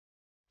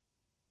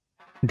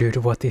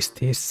Dude, what is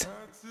this?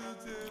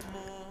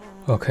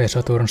 Okay,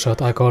 so turns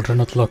out I could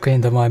not log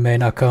into my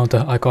main account.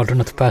 I could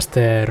not pass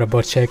the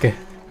robot check,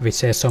 which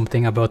says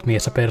something about me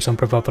as a person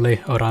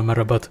probably, or I'm a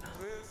robot.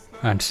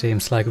 And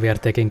seems like we are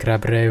taking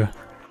grab rave.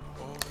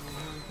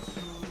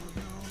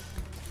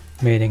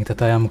 Meaning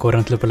that I am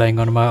currently playing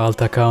on my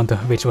alt account,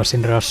 which was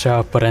in Russia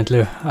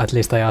apparently, at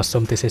least I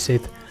assume this is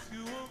it.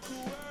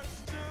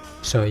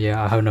 So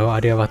yeah, I have no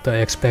idea what to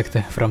expect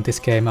from this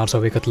game. Also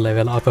we got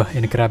level up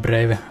in grab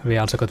rave. We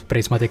also got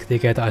prismatic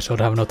ticket. I should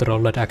have not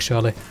rolled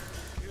actually,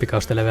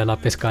 because the level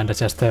up is kinda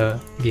just a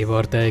give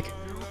or take.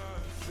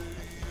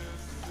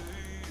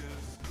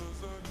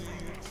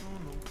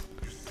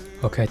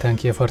 Okay,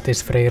 thank you for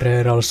these free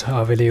rerolls.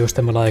 I will use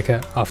them like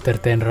after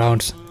 10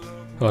 rounds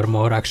or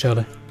more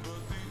actually.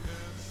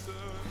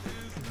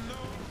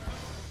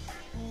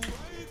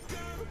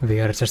 We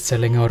are just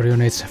selling our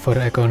units for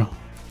Econ.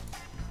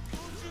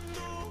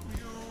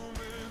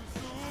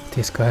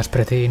 This guy has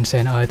pretty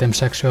insane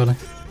items actually.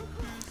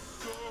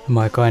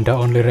 My kinda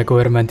only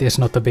requirement is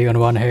not to be on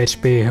 1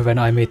 HP when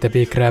I meet the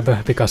big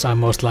crab, because I'm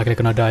most likely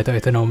gonna die to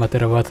it no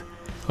matter what.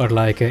 Or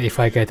like if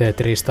I get a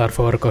 3-star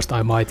forecast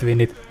I might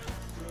win it.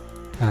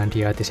 And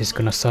yeah, this is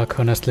gonna suck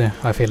honestly.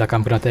 I feel like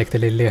I'm gonna take the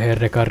Lily here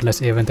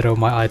regardless, even though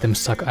my items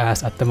suck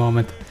ass at the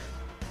moment.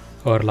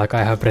 Or like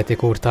I have pretty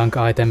good tank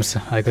items,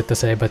 I could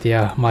say, but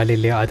yeah, my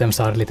Lily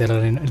items are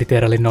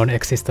literally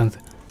non-existent.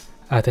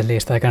 At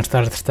least I can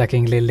start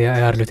stacking Lily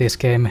early this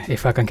game,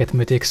 if I can get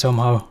mythic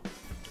somehow.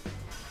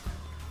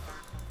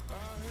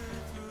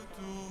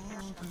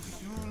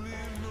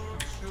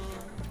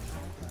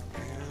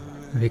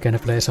 We can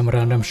play some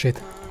random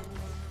shit.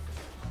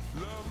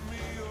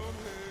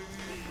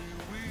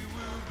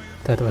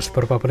 That was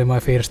probably my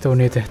first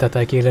unit that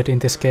I killed in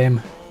this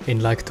game. In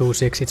like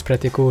 2-6 it's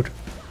pretty good.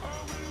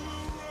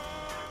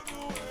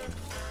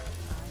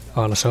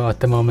 Also at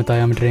the moment I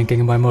am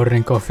drinking my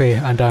morning coffee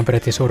and I'm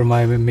pretty sure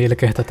my milk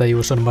that I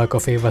use on my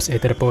coffee was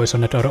either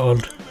poisoned or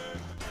old.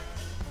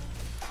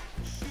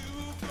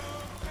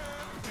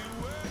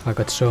 I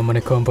got so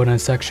many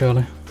components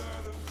actually.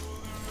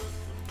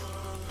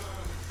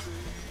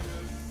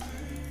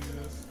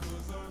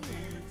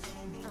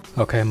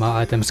 Okay,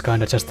 my items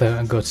kinda just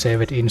got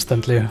saved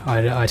instantly.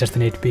 I just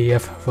need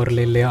BF for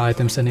Lily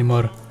items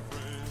anymore.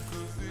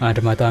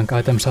 And my tank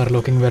items are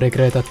looking very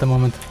great at the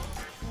moment.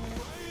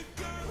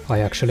 I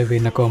actually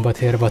win a combat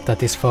here, but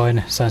that is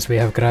fine. Since we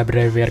have grab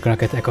rave, we are gonna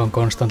get Econ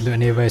constantly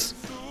anyways.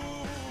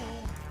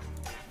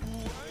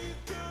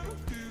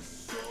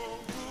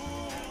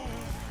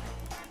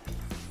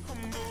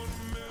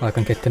 I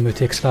can get the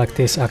mythics like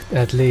this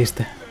at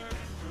least.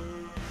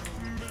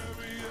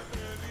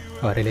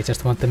 I really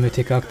just want the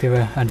mythic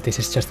active, and this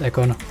is just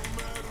Econ.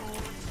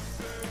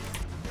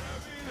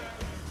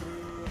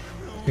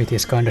 It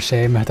is kinda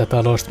shame that I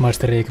lost my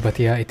streak, but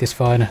yeah, it is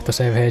fine to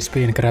save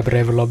HP in grab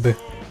rave lobby.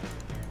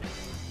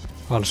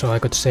 Also I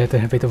could set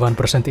with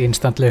 1%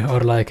 instantly, or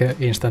like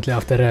instantly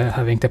after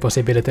having the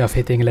possibility of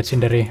hitting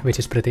legendary, which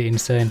is pretty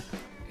insane.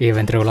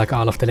 Even though like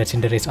all of the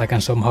legendaries I can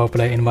somehow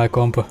play in my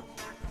comp.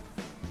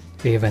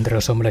 Even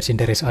though some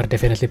legendaries are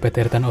definitely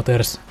better than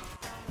others.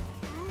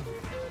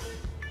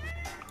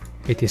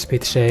 It is a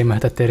bit shame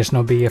that there is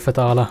no BF at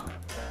all.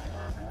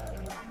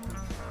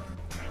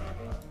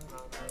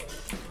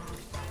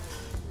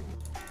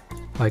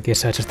 I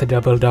guess I just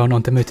double down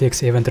on the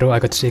mythics, even though I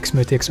got 6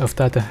 mythics of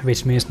that,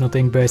 which means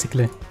nothing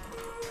basically.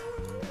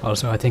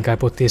 Also I think I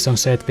put this on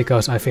set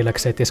because I feel like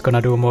set is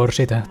gonna do more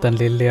shit than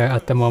Lilia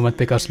at the moment,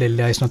 because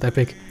Lilia is not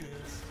epic.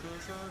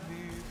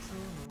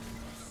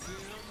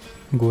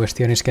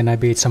 Question is, can I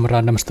beat some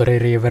random story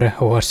reaver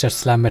who has just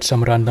slammed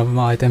some random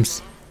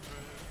items?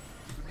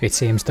 It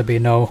seems to be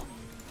no.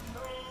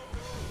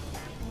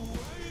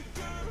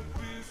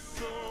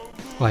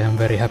 I am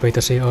very happy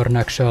to see Orn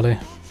actually.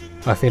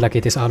 I feel like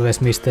it is always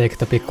mistake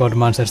to pick God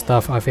Monster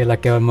stuff. I feel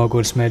like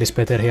Mogul Smell is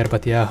better here,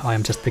 but yeah, I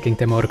am just picking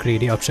the more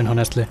greedy option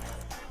honestly.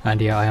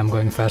 And yeah, I am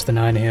going fast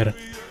 9 here.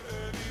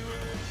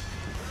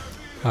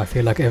 I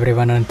feel like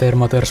everyone and their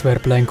mothers were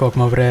playing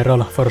Kog'Maw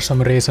reroll for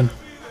some reason.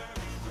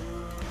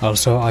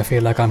 Also, I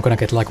feel like I'm gonna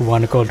get like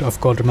 1 gold of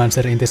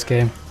Goldmancer in this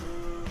game.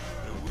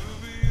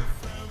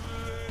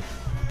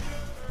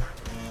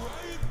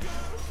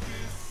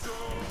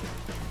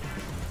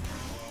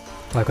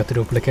 I got the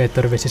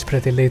duplicator, which is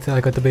pretty lit,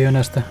 I got to be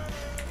honest.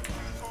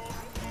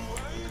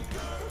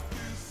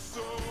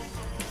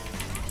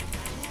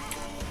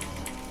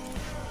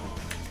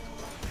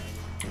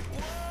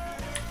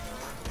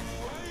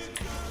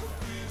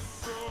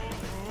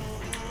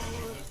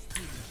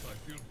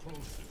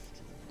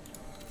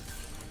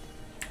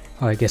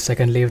 I guess I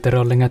can leave the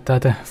rolling at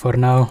that for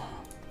now.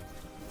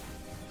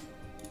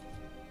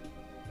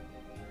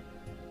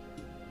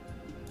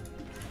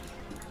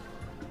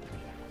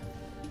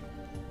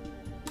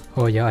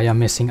 Oh yeah, I am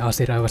missing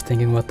Asir. I was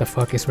thinking what the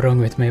fuck is wrong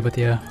with me, but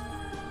yeah.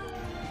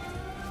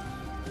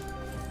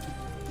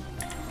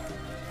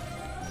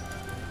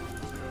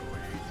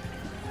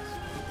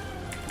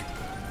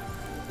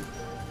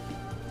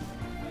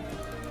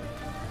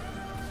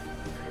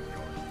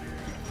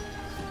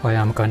 I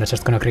am kinda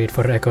just gonna greed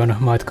for Econ,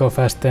 might go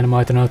fast then,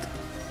 might not.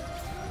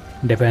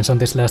 Depends on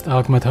this last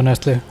augment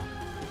honestly.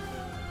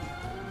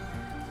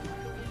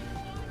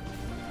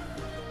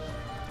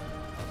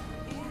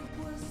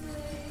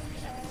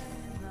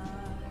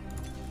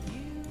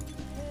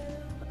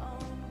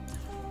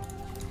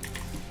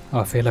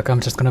 I feel like I'm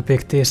just gonna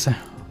pick this.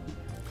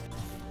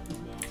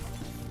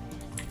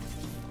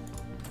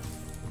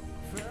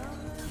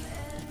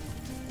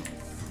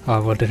 I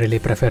would really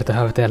prefer to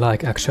have the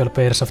like actual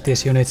pairs of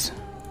these units.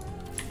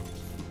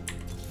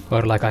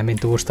 Or like I mean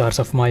 2 stars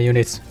of my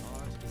units.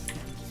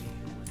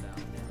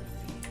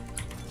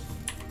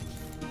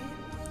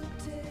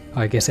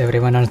 I guess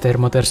everyone and their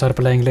mothers are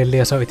playing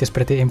Lilia, so it is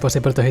pretty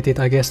impossible to hit it,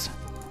 I guess.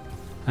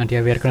 And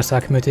yeah, we're gonna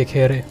sack Mythic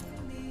here.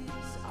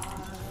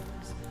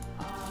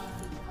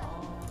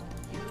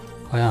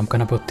 I am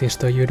gonna put this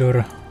to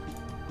Yudur.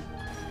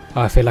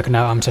 I feel like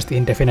now I'm just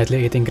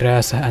indefinitely eating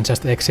grass and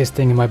just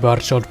existing. My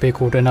bard should be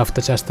good enough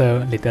to just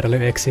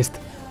literally exist.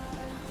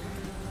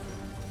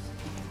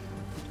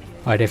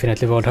 I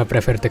definitely would have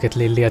preferred to get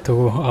Lilia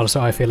too.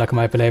 Also, I feel like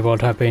my play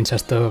would have been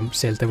just to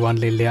sell the one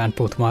Lilia and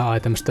put my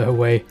items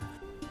away.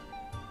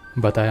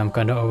 But I am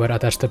kinda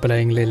over-attached to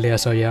playing Lilia,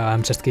 so yeah,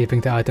 I'm just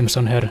keeping the items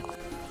on her.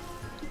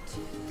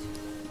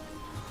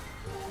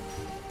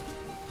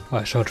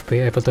 I should be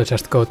able to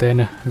just go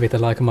 10 with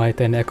like my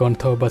 10 Econ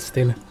though, but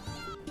still.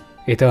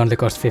 It only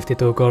cost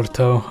 52 gold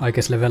though, I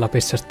guess level up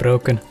is just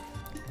broken.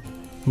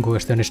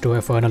 Question is, do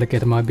I finally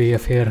get my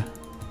BF here?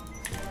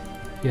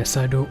 Yes,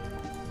 I do.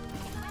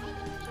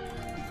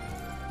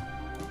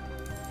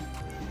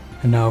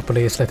 Now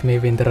please let me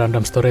win the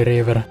random story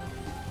river.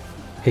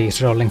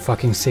 He's rolling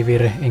fucking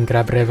severe in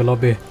grab rev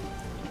lobby.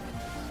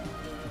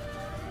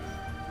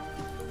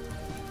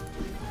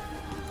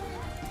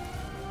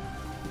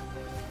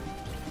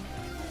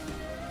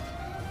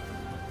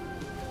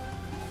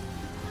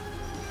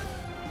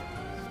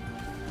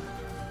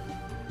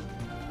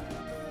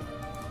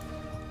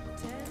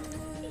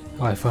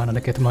 I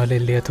finally get my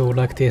Lilia too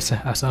like this,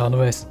 as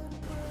always.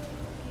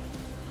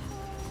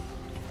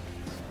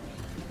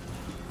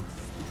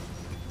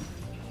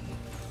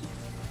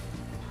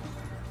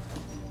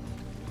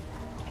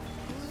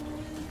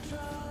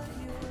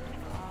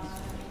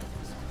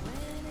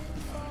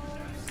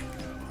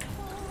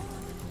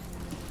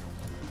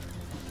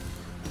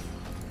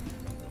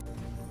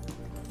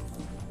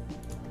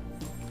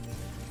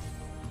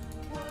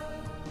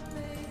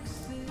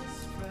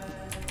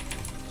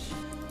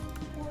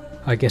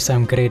 I guess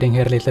I'm greeding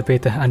here a little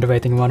bit and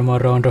waiting one more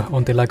round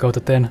until I go to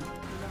 10.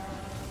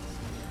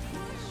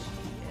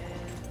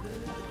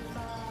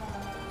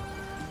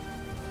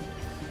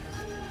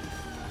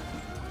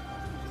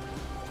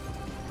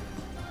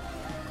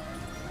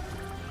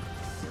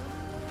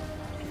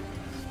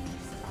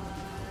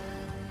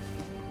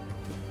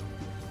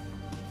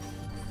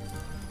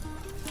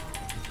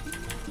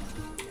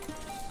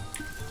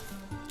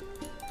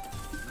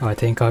 I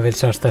think I will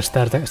just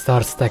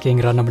start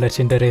stacking random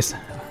legendaries.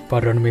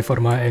 Pardon me for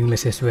my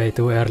English is way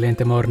too early in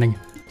the morning.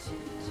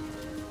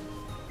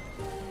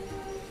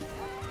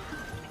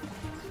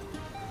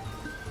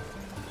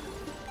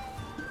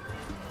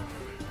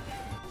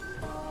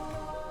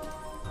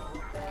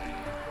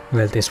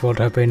 Well, this would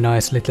have been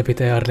nice little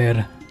bit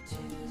earlier.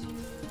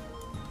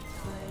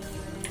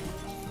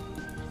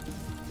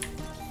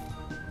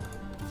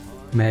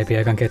 Maybe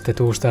I can get the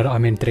 2-star, I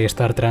mean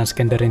 3-star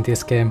transgender in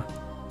this game.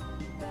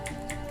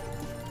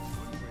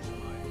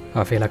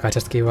 I feel like I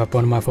just give up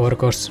on my 4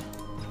 costs.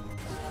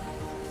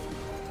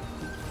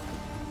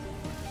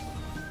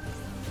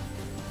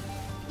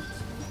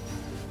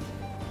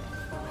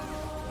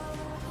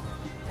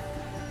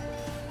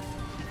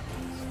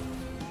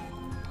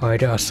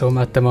 I'd assume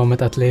at the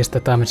moment at least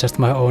that I'm just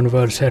my own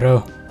world's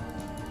hero.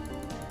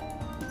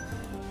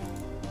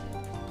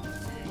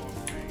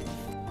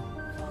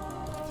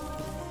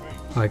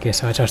 I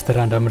guess I just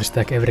randomly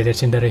stack every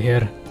legendary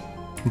here.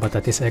 But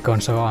that is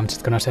Econ, so I'm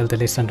just gonna sell the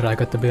Lissandra,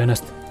 to be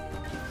honest.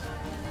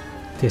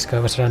 This guy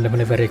was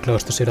randomly very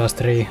close to Sylas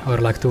 3, or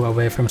like 2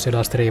 away from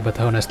Sylas 3, but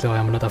honestly I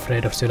am not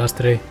afraid of Sylas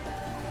 3.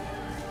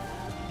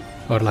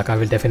 Or like I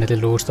will definitely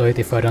lose to it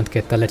if I don't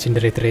get the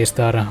legendary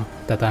 3-star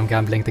that I'm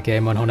gambling the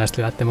game on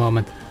honestly at the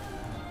moment.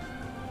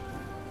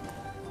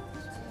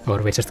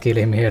 Or we just kill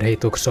him here, he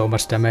took so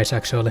much damage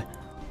actually.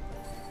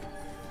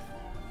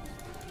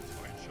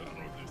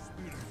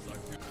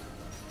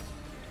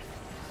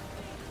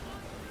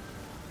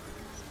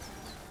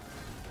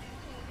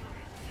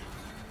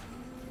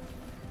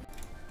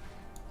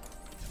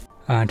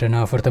 And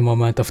now for the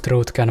moment of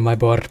truth, can my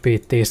board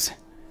beat this?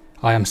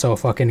 I am so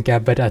fucking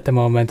gabbed at the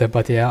moment,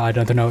 but yeah, I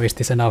don't know, is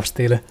this enough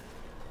still?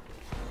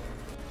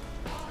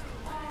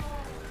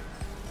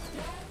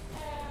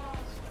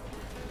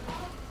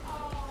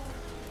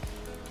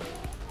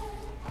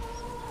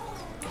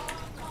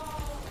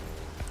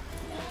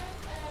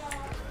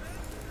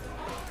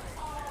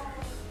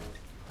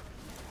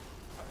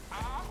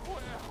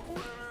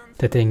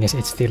 The thing is,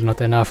 it's still not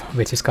enough,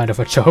 which is kind of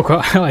a joke.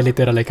 I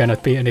literally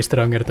cannot be any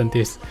stronger than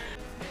this.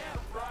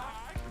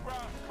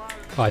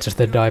 I just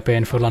die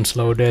painful and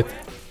slow death.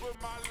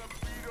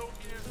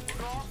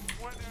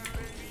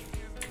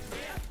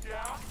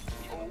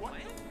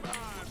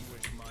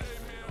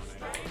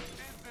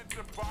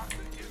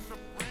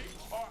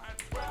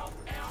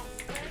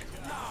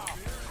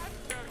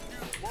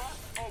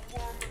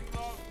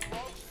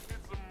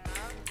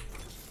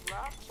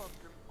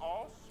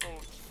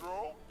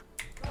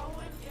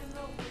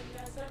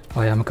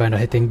 I am kinda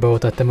hitting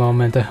both at the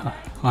moment.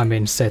 I'm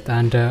in set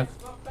and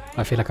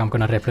I feel like I'm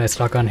gonna replace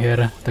Rakan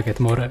here to get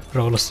more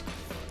rolls.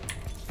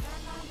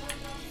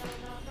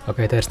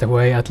 Okay, there's the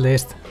way at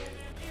least.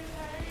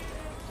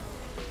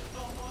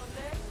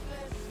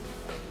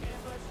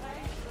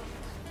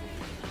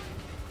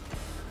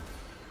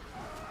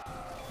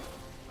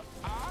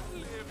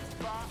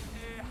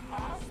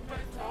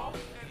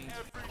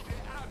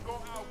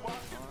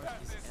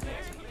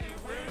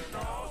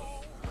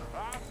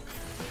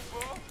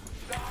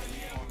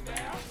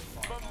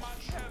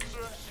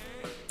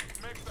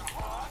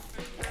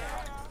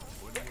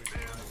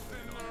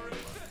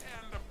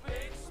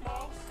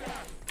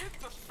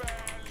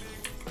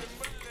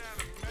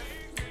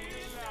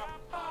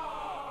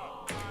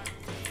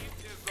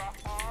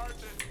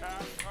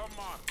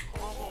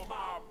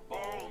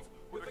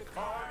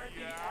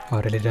 I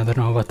really don't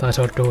know what I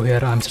should do here.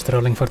 I'm just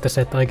rolling for the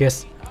set, I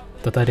guess.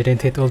 That I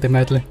didn't hit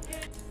ultimately.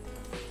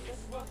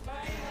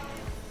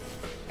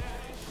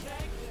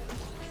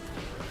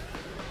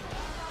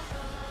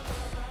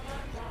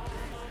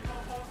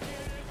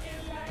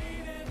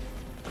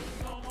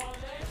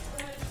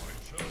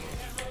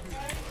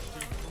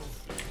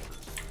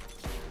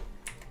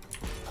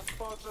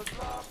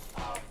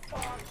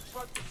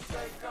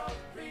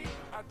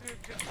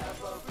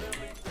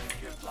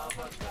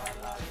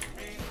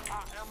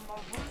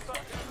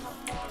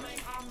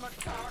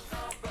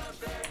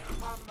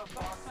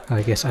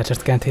 I guess I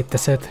just can't hit the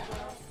set.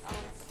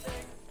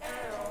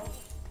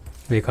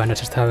 We kinda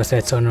just have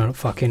sets on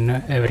fucking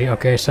every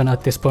occasion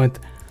at this point.